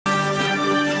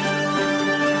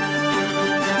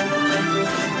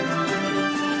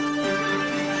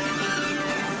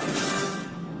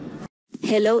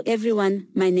Hello everyone,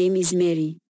 my name is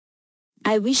Mary.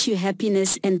 I wish you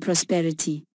happiness and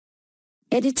prosperity.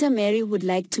 Editor Mary would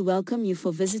like to welcome you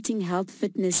for visiting Health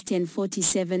Fitness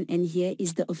 1047, and here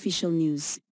is the official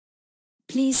news.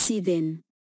 Please see then.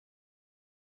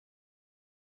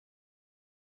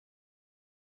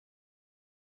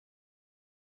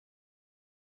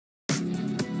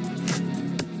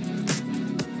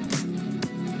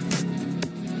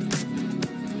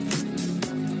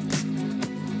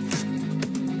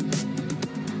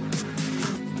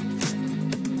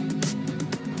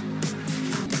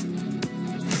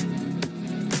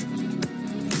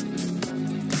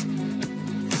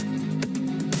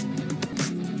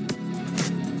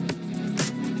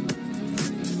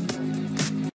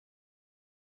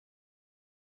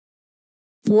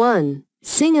 One.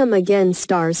 Singham Again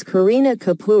stars Kareena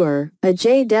Kapoor,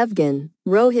 Ajay Devgn,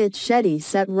 Rohit Shetty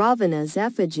set Ravana's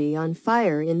effigy on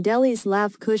fire in Delhi's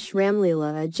Lav Kush.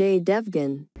 Ramleela. Ajay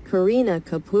Devgn, Kareena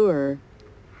Kapoor,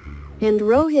 and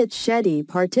Rohit Shetty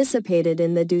participated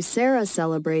in the Dussehra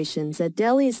celebrations at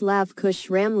Delhi's Lav Kush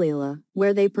Ramleela,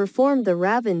 where they performed the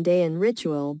Ravana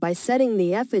ritual by setting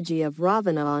the effigy of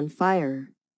Ravana on fire.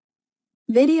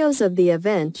 Videos of the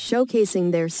event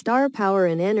showcasing their star power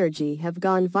and energy have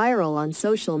gone viral on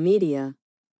social media.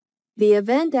 The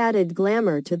event added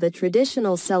glamour to the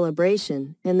traditional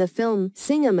celebration, and the film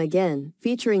Singham Again,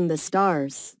 featuring the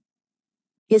stars,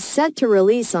 is set to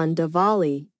release on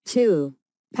Diwali. 2.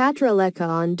 Patralekha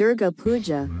on Durga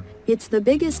Puja. It's the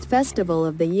biggest festival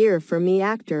of the year for me.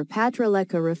 Actor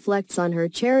Patralekha reflects on her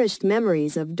cherished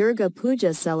memories of Durga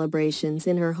Puja celebrations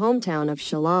in her hometown of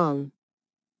Shillong,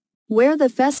 where the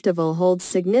festival holds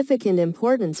significant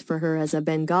importance for her as a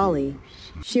Bengali.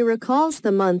 She recalls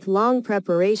the month-long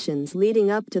preparations leading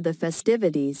up to the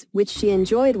festivities, which she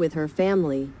enjoyed with her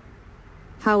family.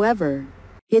 However,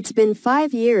 it's been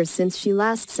 5 years since she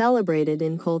last celebrated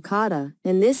in Kolkata,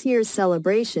 and this year's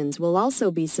celebrations will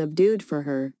also be subdued for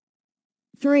her.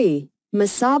 3.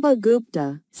 Masaba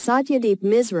Gupta, Satyadeep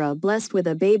Misra blessed with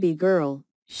a baby girl,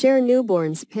 share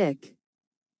newborn's pic.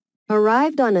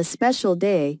 Arrived on a special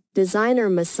day, designer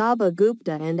Masaba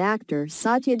Gupta and actor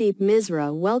Satyadeep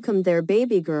Misra welcomed their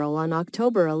baby girl on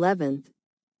October 11.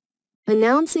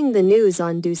 Announcing the news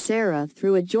on Dussehra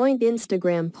through a joint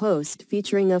Instagram post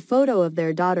featuring a photo of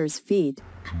their daughter's feet.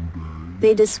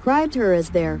 They described her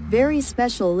as their very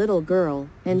special little girl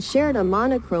and shared a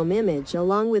monochrome image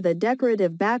along with a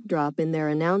decorative backdrop in their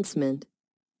announcement.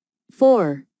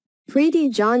 4. Preeti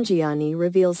Jangiani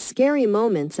reveals scary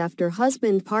moments after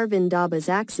husband Parvin Daba's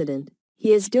accident.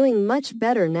 He is doing much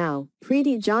better now.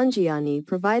 Preeti Jangiani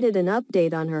provided an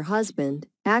update on her husband,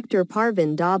 actor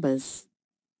Parvin Dabas,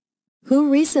 who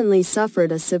recently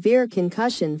suffered a severe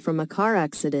concussion from a car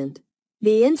accident.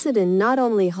 The incident not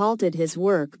only halted his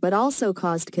work but also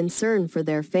caused concern for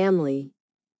their family.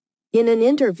 In an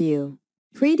interview,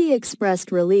 Preeti expressed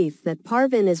relief that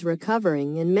Parvin is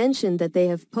recovering and mentioned that they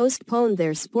have postponed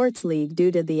their sports league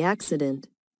due to the accident.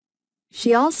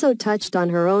 She also touched on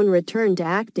her own return to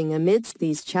acting amidst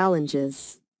these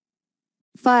challenges.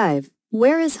 5.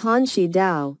 Where is Hanshi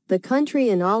Dao, the country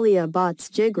in Alia Bhatt's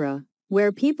Jigra,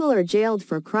 where people are jailed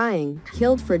for crying,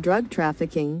 killed for drug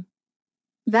trafficking?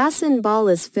 Vasan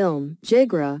Bala's film,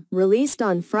 Jigra, released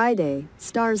on Friday,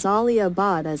 stars Alia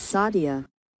Bhatt as Satya,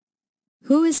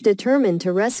 who is determined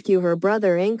to rescue her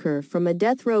brother Ankur from a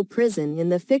death row prison in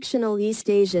the fictional East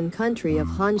Asian country of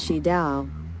Hanshi Dao.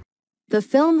 The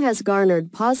film has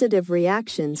garnered positive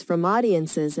reactions from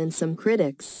audiences and some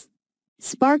critics,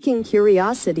 sparking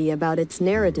curiosity about its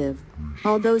narrative.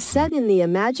 Although set in the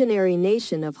imaginary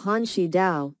nation of Hanshi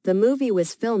Dao, the movie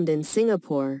was filmed in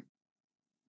Singapore.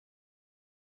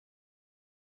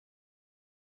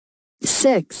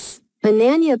 6.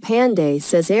 Ananya Pandey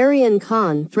says Aryan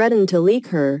Khan threatened to leak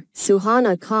her,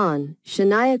 Suhana Khan,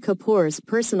 Shania Kapoor's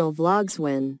personal vlogs.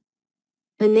 When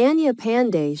Ananya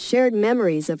Pandey shared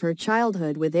memories of her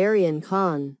childhood with Aryan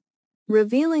Khan,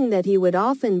 revealing that he would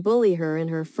often bully her and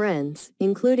her friends,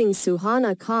 including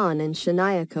Suhana Khan and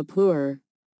Shania Kapoor.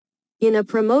 In a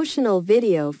promotional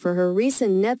video for her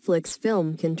recent Netflix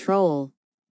film Control,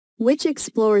 which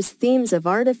explores themes of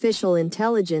artificial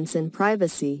intelligence and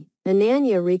privacy,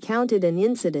 Ananya recounted an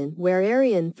incident where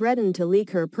Aryan threatened to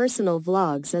leak her personal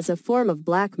vlogs as a form of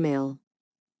blackmail.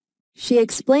 She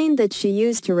explained that she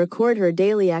used to record her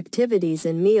daily activities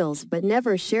and meals but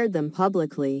never shared them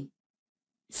publicly.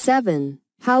 7.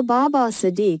 How Baba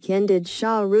Siddique ended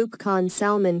Shah Rukh Khan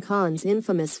Salman Khan's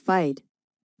infamous fight.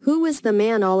 Who was the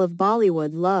man all of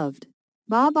Bollywood loved?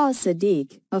 Baba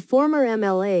Siddique, a former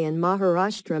MLA and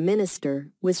Maharashtra minister,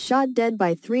 was shot dead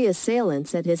by 3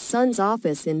 assailants at his son's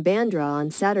office in Bandra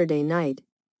on Saturday night.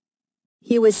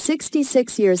 He was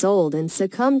 66 years old and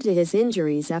succumbed to his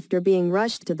injuries after being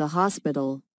rushed to the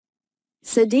hospital.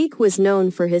 Siddique was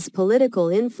known for his political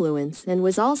influence and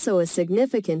was also a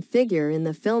significant figure in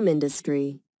the film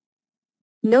industry,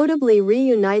 notably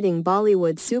reuniting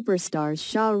Bollywood superstars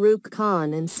Shah Rukh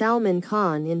Khan and Salman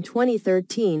Khan in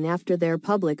 2013 after their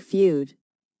public feud.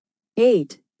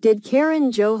 8. Did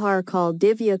Karan Johar call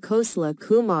Divya Khosla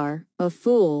Kumar a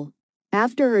fool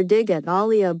after her dig at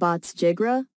Alia Bhatt's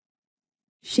Jigra?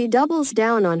 She doubles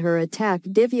down on her attack.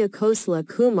 Divya Khosla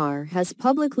Kumar has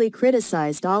publicly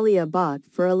criticized Alia Bhatt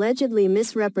for allegedly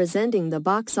misrepresenting the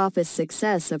box office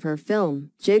success of her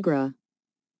film, Jigra.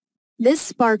 This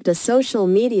sparked a social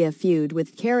media feud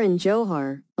with Karan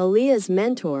Johar, Alia's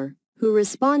mentor, who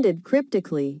responded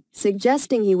cryptically,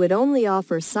 suggesting he would only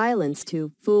offer silence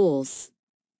to fools.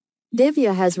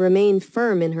 Divya has remained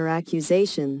firm in her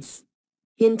accusations,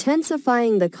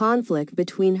 intensifying the conflict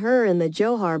between her and the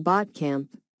Johar Bhatt camp.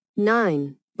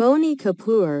 9. Boney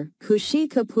Kapoor, Kushi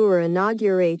Kapoor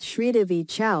inaugurates Sridevi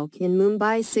Chowk in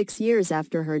Mumbai 6 years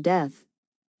after her death.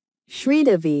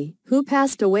 Sridevi, who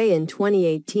passed away in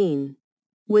 2018,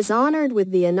 was honored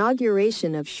with the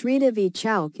inauguration of Sridevi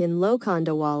Chowk in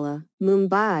Lokhandwala,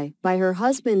 Mumbai, by her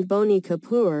husband Boney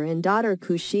Kapoor and daughter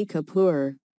Kushi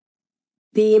Kapoor.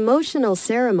 The emotional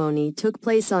ceremony took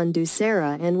place on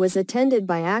Dussehra and was attended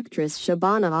by actress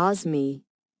Shabana Azmi.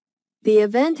 The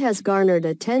event has garnered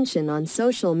attention on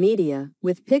social media,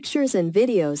 with pictures and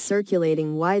videos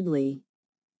circulating widely.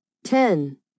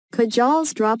 10.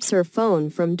 Kajal drops her phone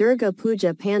from Durga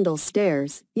Puja pandal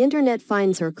stairs, internet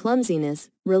finds her clumsiness.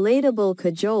 Relatable.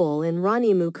 Kajol and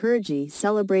Rani Mukherjee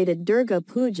celebrated Durga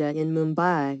Puja in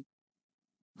Mumbai,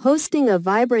 hosting a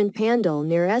vibrant pandal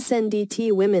near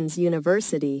SNDT Women's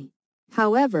University.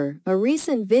 However, a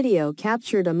recent video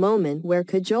captured a moment where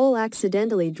Kajol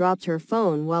accidentally dropped her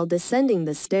phone while descending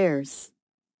the stairs,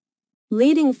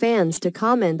 leading fans to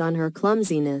comment on her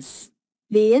clumsiness.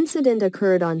 The incident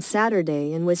occurred on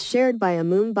Saturday and was shared by a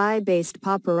Mumbai-based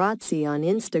paparazzi on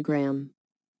Instagram.